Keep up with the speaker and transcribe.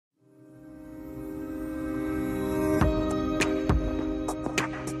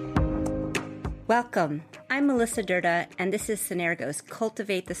Welcome. I'm Melissa Durda, and this is Synergo's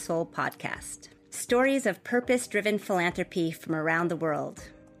Cultivate the Soul podcast. Stories of purpose-driven philanthropy from around the world.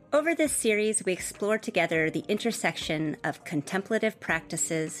 Over this series, we explore together the intersection of contemplative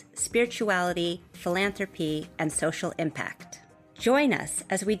practices, spirituality, philanthropy, and social impact. Join us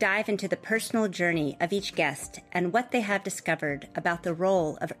as we dive into the personal journey of each guest and what they have discovered about the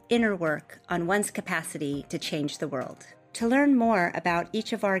role of inner work on one's capacity to change the world. To learn more about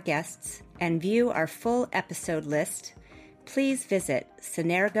each of our guests and view our full episode list, please visit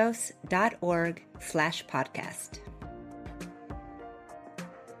synergos.org/podcast.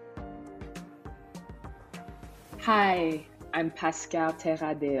 Hi, I'm Pascal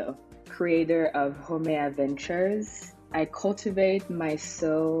Terradeo, creator of Homea Ventures. I cultivate my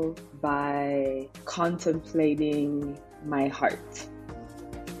soul by contemplating my heart.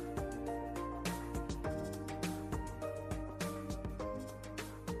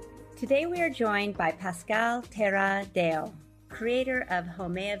 Today we are joined by Pascal Terradeo, creator of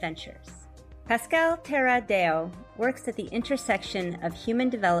Homea Ventures. Pascal Terradeo works at the intersection of human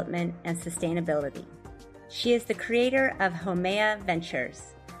development and sustainability. She is the creator of Homea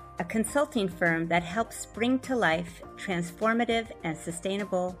Ventures, a consulting firm that helps bring to life transformative and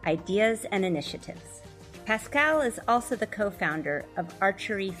sustainable ideas and initiatives. Pascal is also the co-founder of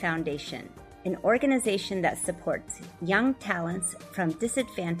Archery Foundation, an organization that supports young talents from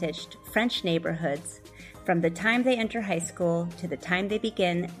disadvantaged French neighborhoods from the time they enter high school to the time they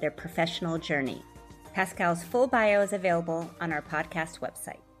begin their professional journey. Pascal's full bio is available on our podcast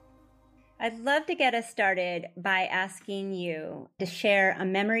website. I'd love to get us started by asking you to share a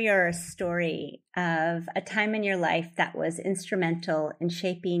memory or a story of a time in your life that was instrumental in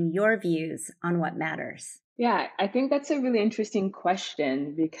shaping your views on what matters. Yeah, I think that's a really interesting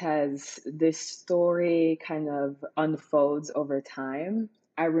question because this story kind of unfolds over time.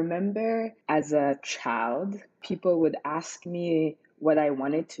 I remember as a child, people would ask me what I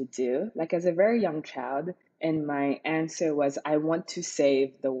wanted to do, like as a very young child, and my answer was, I want to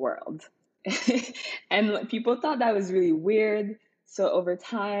save the world. And people thought that was really weird. So over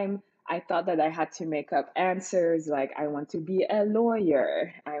time, I thought that I had to make up answers like, I want to be a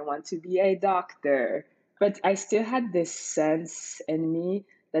lawyer, I want to be a doctor. But I still had this sense in me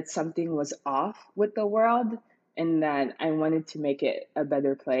that something was off with the world and that I wanted to make it a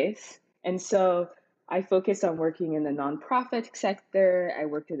better place. And so I focused on working in the nonprofit sector. I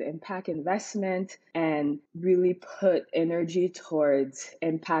worked in impact investment and really put energy towards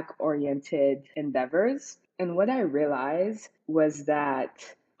impact-oriented endeavors. And what I realized was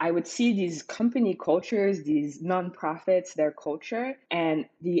that I would see these company cultures, these nonprofits, their culture, and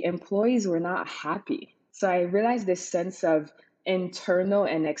the employees were not happy. So I realized this sense of internal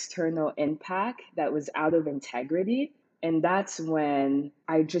and external impact that was out of integrity. And that's when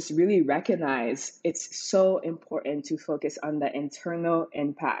I just really recognized it's so important to focus on the internal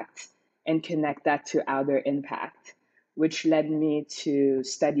impact and connect that to outer impact, which led me to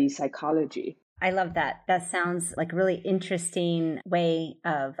study psychology. I love that. That sounds like a really interesting way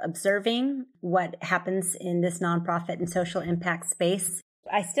of observing what happens in this nonprofit and social impact space.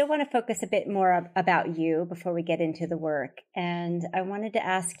 I still want to focus a bit more about you before we get into the work. And I wanted to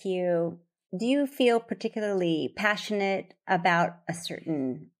ask you, do you feel particularly passionate about a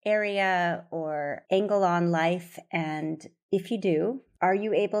certain area or angle on life? And if you do, are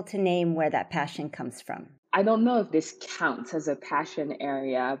you able to name where that passion comes from? I don't know if this counts as a passion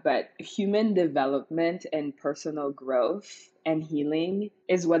area, but human development and personal growth and healing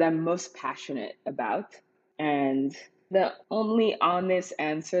is what I'm most passionate about. And the only honest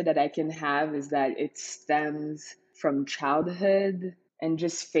answer that I can have is that it stems from childhood and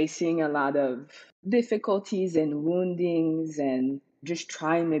just facing a lot of difficulties and woundings and just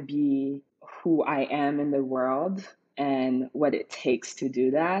trying to be who I am in the world and what it takes to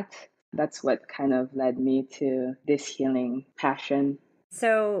do that. That's what kind of led me to this healing passion.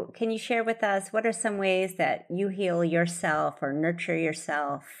 So can you share with us, what are some ways that you heal yourself or nurture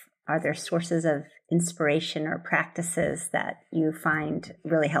yourself? Are there sources of inspiration or practices that you find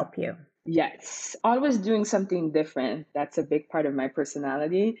really help you? Yes, always doing something different. That's a big part of my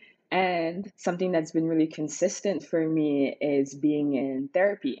personality. And something that's been really consistent for me is being in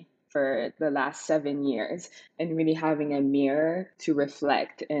therapy for the last 7 years and really having a mirror to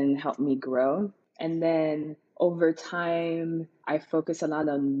reflect and help me grow. And then over time, I focus a lot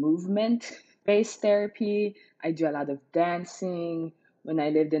on movement-based therapy. I do a lot of dancing. When I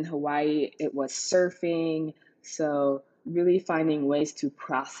lived in Hawaii, it was surfing. So really finding ways to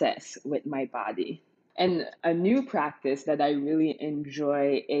process with my body. And a new practice that I really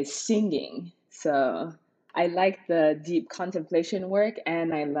enjoy is singing. So I like the deep contemplation work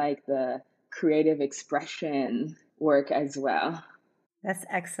and I like the creative expression work as well. That's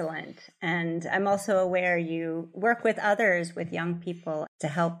excellent. And I'm also aware you work with others, with young people, to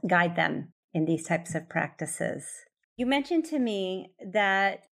help guide them in these types of practices. You mentioned to me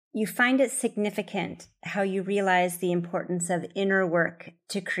that you find it significant how you realize the importance of inner work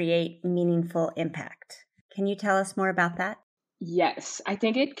to create meaningful impact. Can you tell us more about that? Yes, I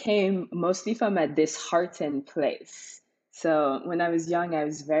think it came mostly from a disheartened place. So when I was young, I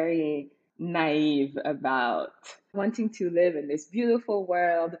was very naive about wanting to live in this beautiful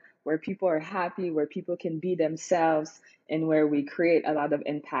world where people are happy, where people can be themselves, and where we create a lot of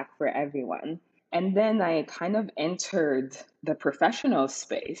impact for everyone. And then I kind of entered the professional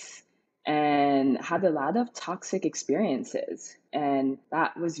space and had a lot of toxic experiences. And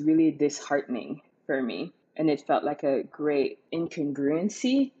that was really disheartening for me. And it felt like a great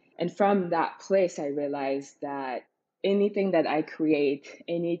incongruency. And from that place, I realized that anything that I create,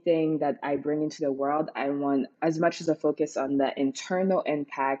 anything that I bring into the world, I want as much as a focus on the internal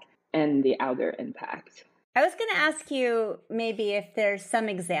impact and the outer impact. I was going to ask you maybe if there's some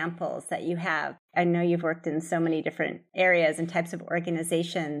examples that you have. I know you've worked in so many different areas and types of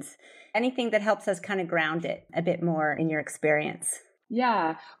organizations. Anything that helps us kind of ground it a bit more in your experience?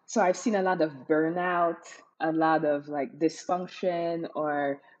 Yeah. So I've seen a lot of burnout, a lot of like dysfunction,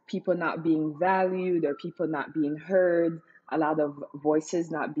 or people not being valued, or people not being heard, a lot of voices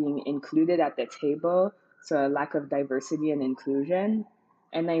not being included at the table. So a lack of diversity and inclusion.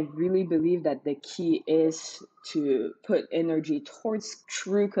 And I really believe that the key is to put energy towards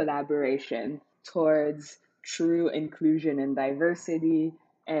true collaboration, towards true inclusion and diversity,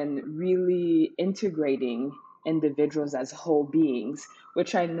 and really integrating individuals as whole beings,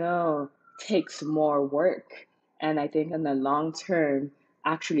 which I know takes more work. And I think in the long term,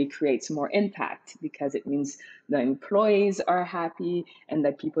 actually creates more impact because it means the employees are happy and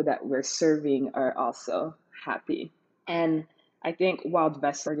the people that we're serving are also happy. And I think Wild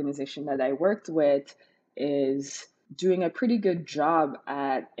Vest organization that I worked with is doing a pretty good job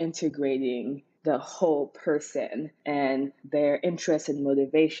at integrating the whole person and their interests and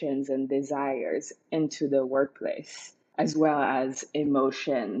motivations and desires into the workplace, as well as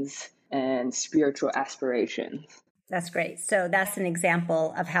emotions and spiritual aspirations. That's great. So that's an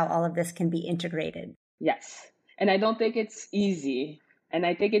example of how all of this can be integrated. Yes. And I don't think it's easy. And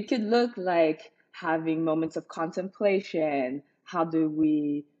I think it could look like having moments of contemplation. How do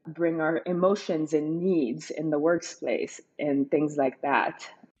we bring our emotions and needs in the workplace and things like that?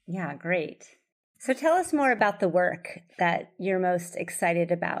 Yeah, great. So tell us more about the work that you're most excited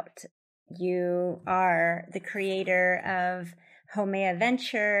about. You are the creator of Homea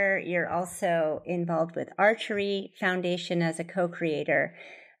Venture. You're also involved with Archery Foundation as a co-creator.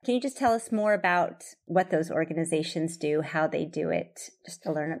 Can you just tell us more about what those organizations do, how they do it, just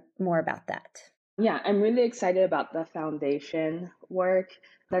to learn more about that? Yeah, I'm really excited about the foundation work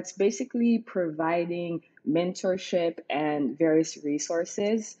that's basically providing mentorship and various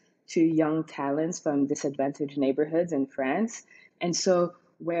resources to young talents from disadvantaged neighborhoods in France. And so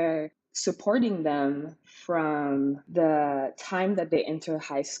we're supporting them from the time that they enter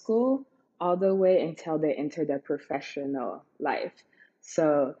high school all the way until they enter their professional life.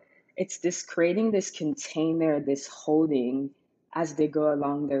 So it's this creating this container, this holding as they go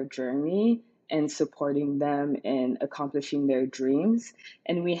along their journey and supporting them in accomplishing their dreams.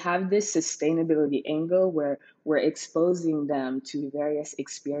 And we have this sustainability angle where we're exposing them to various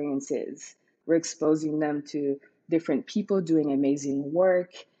experiences. We're exposing them to different people doing amazing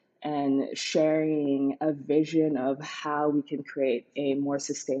work and sharing a vision of how we can create a more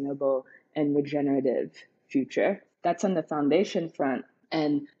sustainable and regenerative future. That's on the foundation front.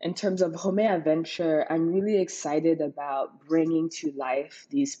 And in terms of Homea Venture, I'm really excited about bringing to life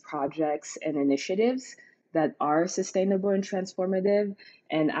these projects and initiatives that are sustainable and transformative,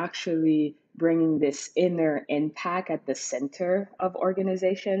 and actually bringing this inner impact at the center of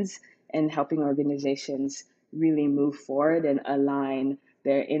organizations and helping organizations really move forward and align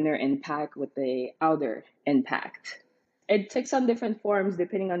their inner impact with the outer impact. It takes on different forms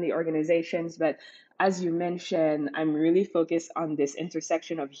depending on the organizations, but as you mentioned, I'm really focused on this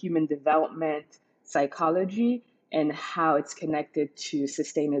intersection of human development, psychology, and how it's connected to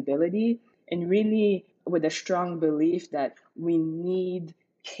sustainability, and really with a strong belief that we need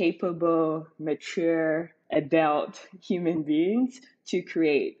capable, mature, adult human beings to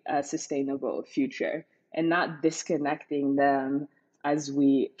create a sustainable future and not disconnecting them as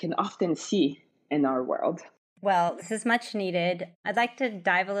we can often see in our world. Well, this is much needed. I'd like to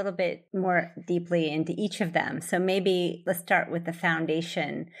dive a little bit more deeply into each of them. So maybe let's start with the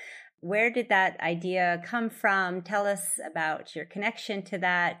foundation. Where did that idea come from? Tell us about your connection to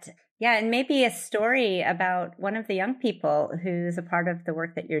that Yeah, and maybe a story about one of the young people who's a part of the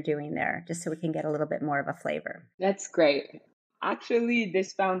work that you're doing there, just so we can get a little bit more of a flavor. That's great. Actually,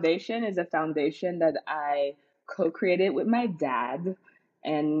 this foundation is a foundation that I co created with my dad.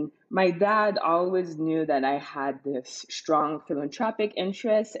 And my dad always knew that I had this strong philanthropic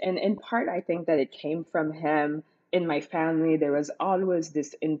interest. And in part, I think that it came from him. In my family, there was always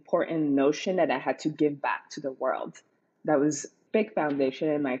this important notion that I had to give back to the world. That was big foundation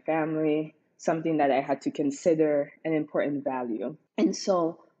in my family, something that I had to consider an important value. And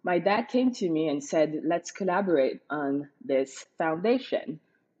so my dad came to me and said, let's collaborate on this foundation.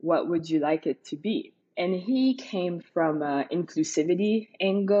 What would you like it to be? And he came from an inclusivity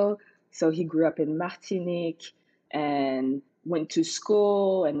angle. So he grew up in Martinique and went to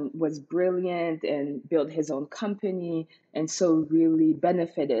school and was brilliant and built his own company. And so really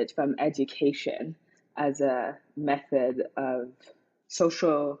benefited from education as a method of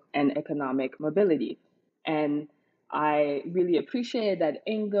social and economic mobility. And I really appreciated that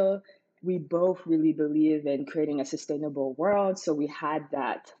angle. We both really believe in creating a sustainable world. So we had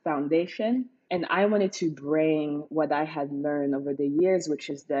that foundation. And I wanted to bring what I had learned over the years, which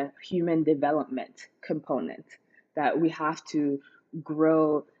is the human development component, that we have to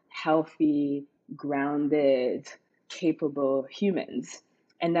grow healthy, grounded, capable humans,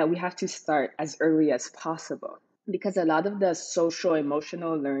 and that we have to start as early as possible. Because a lot of the social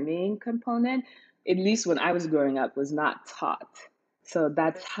emotional learning component, at least when I was growing up, was not taught. So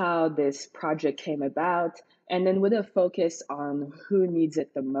that's how this project came about. And then with a focus on who needs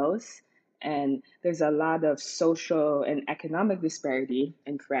it the most. And there's a lot of social and economic disparity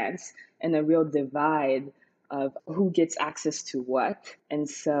in France and a real divide of who gets access to what. And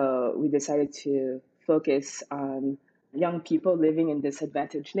so we decided to focus on young people living in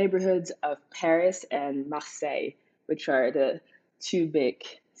disadvantaged neighborhoods of Paris and Marseille, which are the two big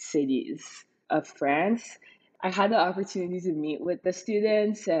cities of France. I had the opportunity to meet with the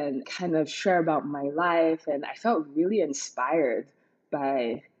students and kind of share about my life, and I felt really inspired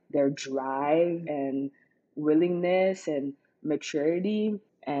by their drive and willingness and maturity.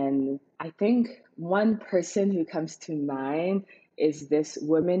 And I think one person who comes to mind is this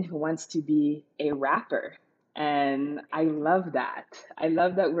woman who wants to be a rapper. And I love that. I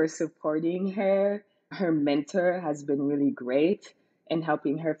love that we're supporting her. Her mentor has been really great in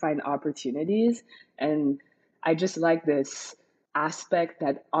helping her find opportunities. And I just like this aspect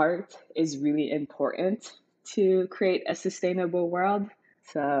that art is really important to create a sustainable world.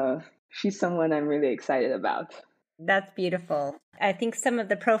 So she's someone I'm really excited about. That's beautiful. I think some of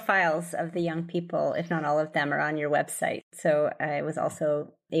the profiles of the young people, if not all of them, are on your website. So I was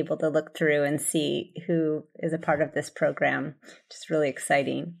also able to look through and see who is a part of this program, which is really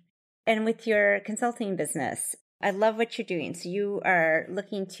exciting. And with your consulting business, I love what you're doing. So you are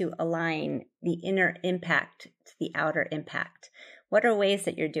looking to align the inner impact to the outer impact. What are ways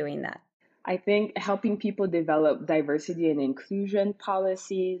that you're doing that? I think helping people develop diversity and inclusion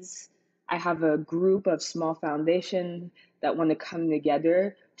policies. I have a group of small foundations that want to come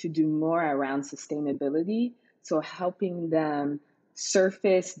together to do more around sustainability. So helping them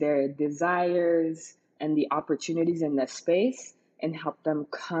surface their desires and the opportunities in the space and help them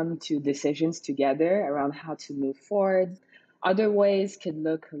come to decisions together around how to move forward. Other ways could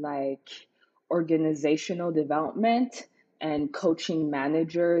look like organizational development and coaching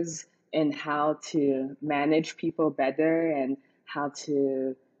managers in how to manage people better and how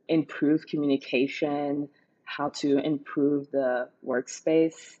to improve communication, how to improve the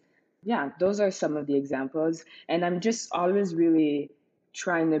workspace. Yeah, those are some of the examples. And I'm just always really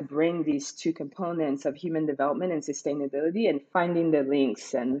trying to bring these two components of human development and sustainability and finding the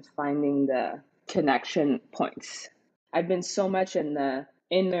links and finding the connection points. I've been so much in the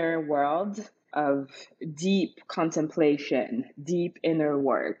inner world of deep contemplation, deep inner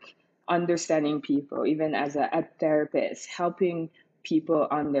work, understanding people, even as a therapist, helping people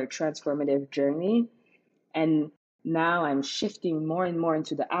on their transformative journey. And now I'm shifting more and more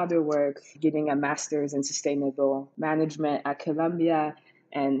into the outer work, getting a master's in sustainable management at Columbia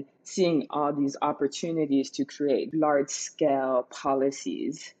and seeing all these opportunities to create large scale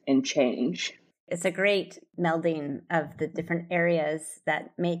policies and change. It's a great melding of the different areas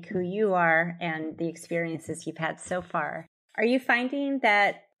that make who you are and the experiences you've had so far. Are you finding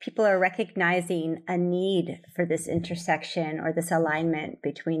that people are recognizing a need for this intersection or this alignment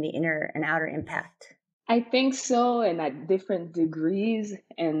between the inner and outer impact? I think so, and at different degrees.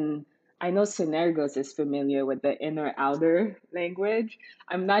 And I know Synergos is familiar with the inner outer language.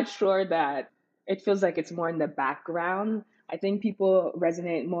 I'm not sure that it feels like it's more in the background. I think people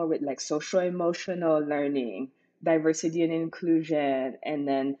resonate more with like social emotional learning, diversity and inclusion, and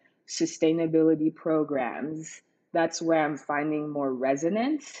then sustainability programs. That's where I'm finding more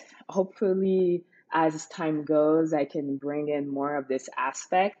resonance. Hopefully, as time goes, I can bring in more of this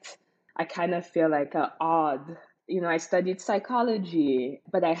aspect. I kind of feel like a odd. I studied psychology,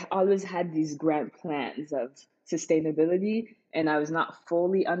 but I always had these grand plans of sustainability, and I was not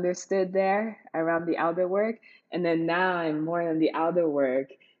fully understood there around the outer work. And then now I'm more in the outer work,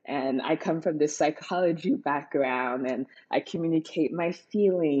 and I come from this psychology background, and I communicate my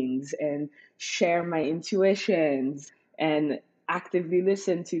feelings and share my intuitions and actively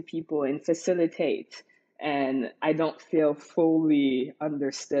listen to people and facilitate. And I don't feel fully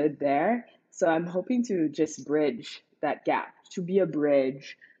understood there. So I'm hoping to just bridge that gap, to be a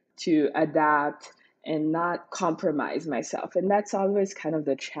bridge, to adapt and not compromise myself. And that's always kind of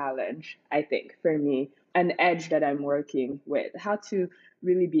the challenge, I think, for me, an edge that I'm working with, how to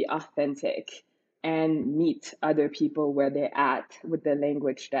really be authentic and meet other people where they're at with the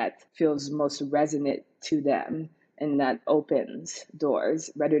language that feels most resonant to them and that opens doors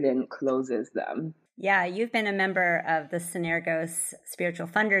rather than closes them. Yeah, you've been a member of the Synergos Spiritual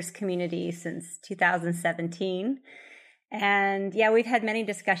Funders community since 2017. And yeah, we've had many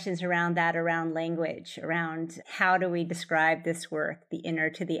discussions around that, around language, around how do we describe this work, the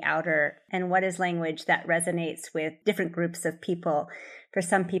inner to the outer, and what is language that resonates with different groups of people. For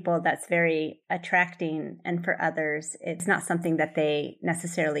some people, that's very attracting, and for others, it's not something that they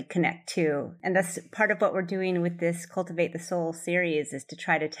necessarily connect to. And that's part of what we're doing with this Cultivate the Soul series, is to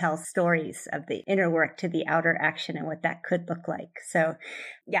try to tell stories of the inner work to the outer action and what that could look like. So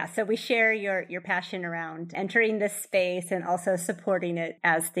yeah, so we share your passion around entering this space and also supporting it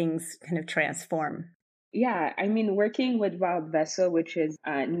as things kind of transform. Yeah, I mean, working with Wild Vessel, which is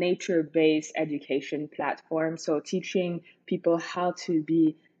a nature-based education platform, so teaching people how to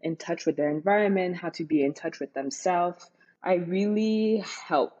be in touch with their environment, how to be in touch with themselves, I really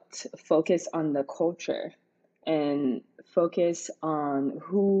helped focus on the culture and focus on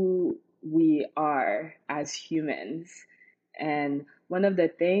who we are as humans. And one of the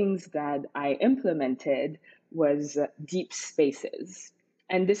things that I implemented was deep spaces.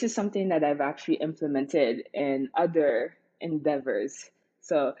 And this is something that I've actually implemented in other endeavors.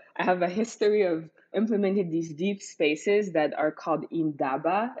 So I have a history of implementing these deep spaces that are called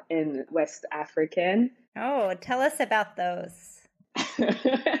Indaba in West African. Oh, tell us about those.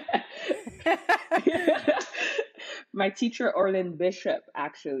 My teacher, Orlin Bishop,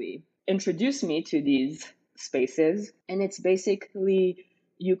 actually introduced me to these spaces. And it's basically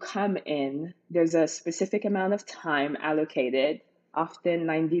you come in, there's a specific amount of time allocated, often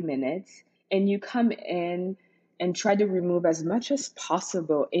 90 minutes, and you come in and try to remove as much as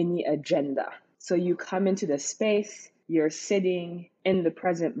possible any agenda. So you come into the space, you're sitting in the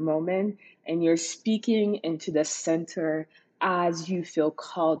present moment, and you're speaking into the center as you feel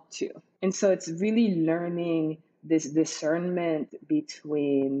called to. And so it's really learning this discernment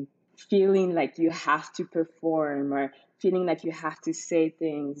between feeling like you have to perform or feeling like you have to say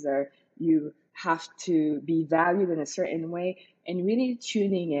things or you have to be valued in a certain way, and really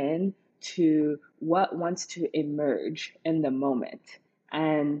tuning in to what wants to emerge in the moment.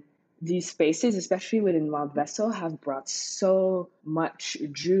 And these spaces, especially within Wild Vessel, have brought so much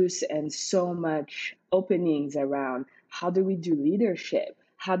juice and so much openings around how do we do leadership?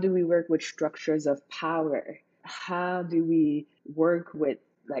 How do we work with structures of power? How do we work with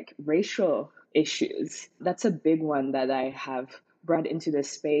like racial issues? That's a big one that I have brought into the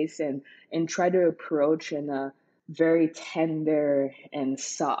space and try to approach in a very tender and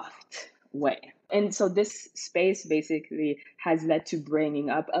soft way. And so this space basically has led to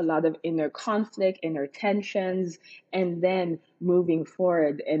bringing up a lot of inner conflict, inner tensions, and then moving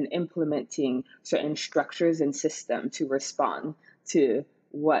forward and implementing certain structures and systems to respond to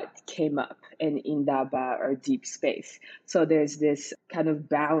what came up in Indaba or deep space. So there's this kind of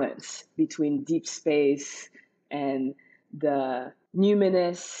balance between deep space and the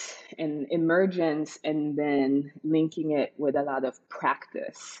numinous and emergence, and then linking it with a lot of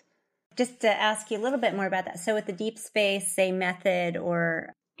practice. Just to ask you a little bit more about that. So with the deep space, say method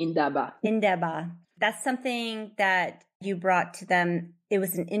or Indaba. That's something that you brought to them. It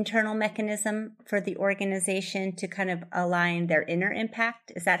was an internal mechanism for the organization to kind of align their inner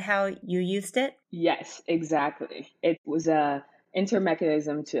impact. Is that how you used it? Yes, exactly. It was a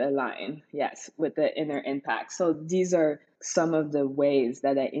intermechanism to align, yes, with the inner impact. So these are some of the ways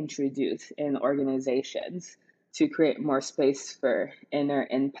that I introduce in organizations to create more space for inner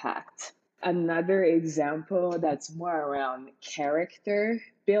impact. Another example that's more around character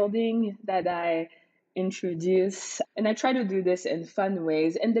building that I introduce, and I try to do this in fun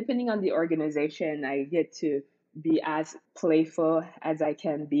ways, and depending on the organization, I get to be as playful as I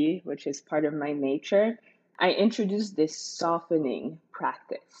can be, which is part of my nature, I introduced this softening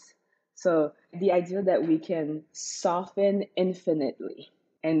practice. So the idea that we can soften infinitely.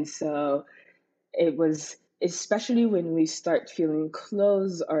 And so it was especially when we start feeling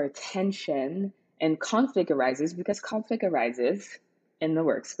close or tension and conflict arises, because conflict arises in the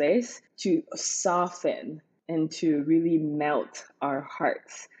workspace, to soften and to really melt our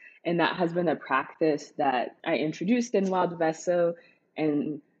hearts. And that has been a practice that I introduced in Wild Vessel,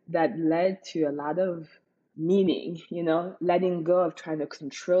 and that led to a lot of meaning, letting go of trying to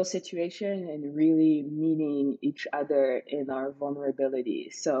control situation and really meeting each other in our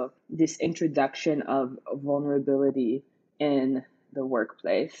vulnerability. So this introduction of vulnerability in the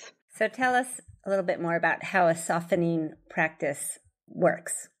workplace. So tell us a little bit more about how a softening practice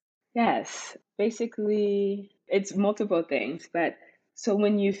works. Yes, basically it's multiple things, but so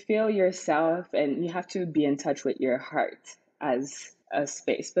when you feel yourself, and you have to be in touch with your heart as a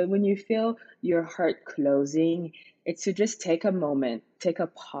space, but when you feel your heart closing, it's to just take a moment, take a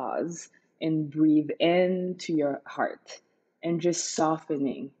pause, and breathe into your heart, and just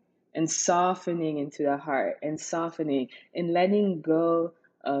softening and softening into the heart, and softening and letting go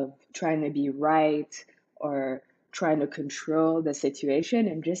of trying to be right or trying to control the situation,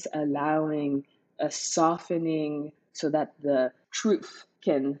 and just allowing a softening so that the truth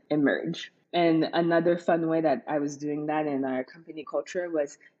can emerge. And another fun way that I was doing that in our company culture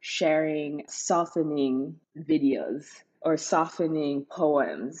was sharing softening videos or softening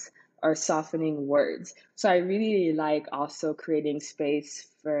poems or softening words. So I really like also creating space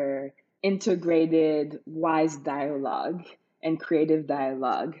for integrated, wise dialogue and creative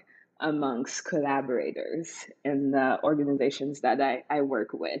dialogue amongst collaborators in the organizations that I work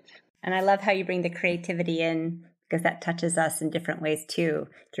with. And I love how you bring the creativity in, because that touches us in different ways too,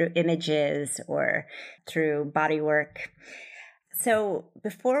 through images or through body work. So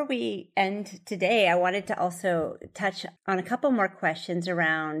before we end today, I wanted to also touch on a couple more questions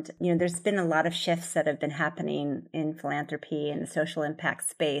around, there's been a lot of shifts that have been happening in philanthropy and the social impact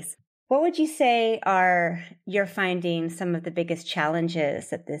space. What would you say you're finding some of the biggest challenges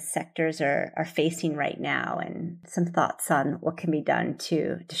that the sectors are facing right now, and some thoughts on what can be done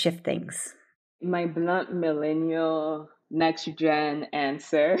to shift things? My blunt millennial next gen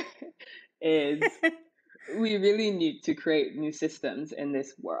answer is we really need to create new systems in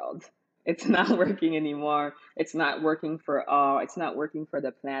this world. It's not working anymore. It's not working for all. It's not working for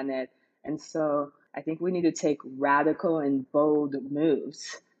the planet. And so I think we need to take radical and bold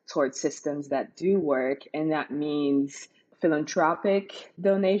moves towards systems that do work. And that means philanthropic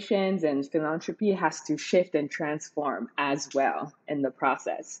donations and philanthropy has to shift and transform as well in the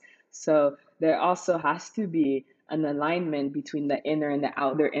process. So there also has to be an alignment between the inner and the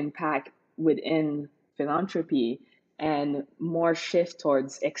outer impact within philanthropy, and more shift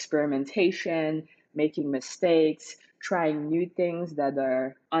towards experimentation, making mistakes, trying new things that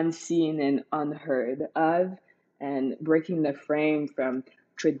are unseen and unheard of, and breaking the frame from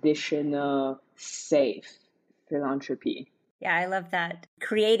traditional safe philanthropy. Yeah, I love that.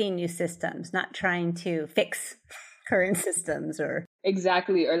 Creating new systems, not trying to fix current systems or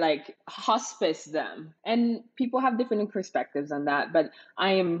exactly, or like hospice them. And people have different perspectives on that, but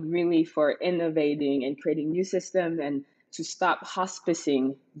I am really for innovating and creating new systems and to stop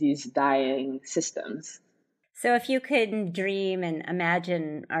hospicing these dying systems. So if you could dream and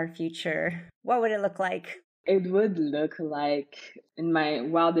imagine our future, what would it look like? It would look like, in my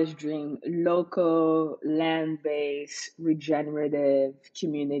wildest dream, local, land-based, regenerative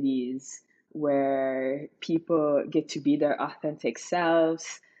communities where people get to be their authentic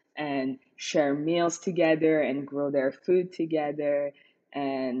selves and share meals together and grow their food together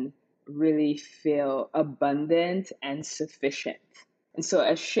and really feel abundant and sufficient. And so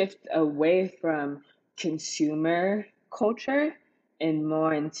a shift away from consumer culture and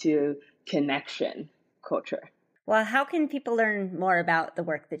more into connection culture. Well, how can people learn more about the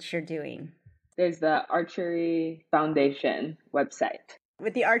work that you're doing? There's the Archery Foundation website.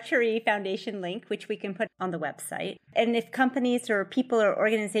 With the Archery Foundation link, which we can put on the website. And if companies or people or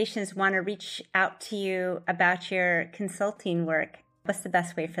organizations want to reach out to you about your consulting work, what's the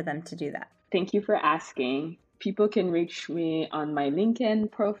best way for them to do that? Thank you for asking. People can reach me on my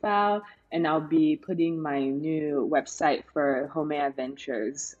LinkedIn profile, and I'll be putting my new website for Homea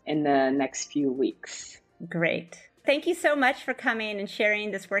Ventures in the next few weeks. Great. Thank you so much for coming and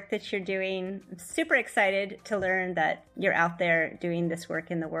sharing this work that you're doing. I'm super excited to learn that you're out there doing this work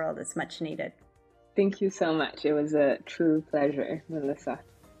in the world. It's much needed. Thank you so much. It was a true pleasure, Melissa.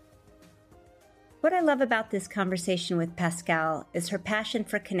 What I love about this conversation with Pascale is her passion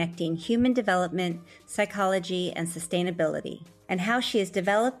for connecting human development, psychology, and sustainability, and how she has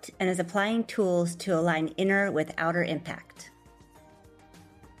developed and is applying tools to align inner with outer impact.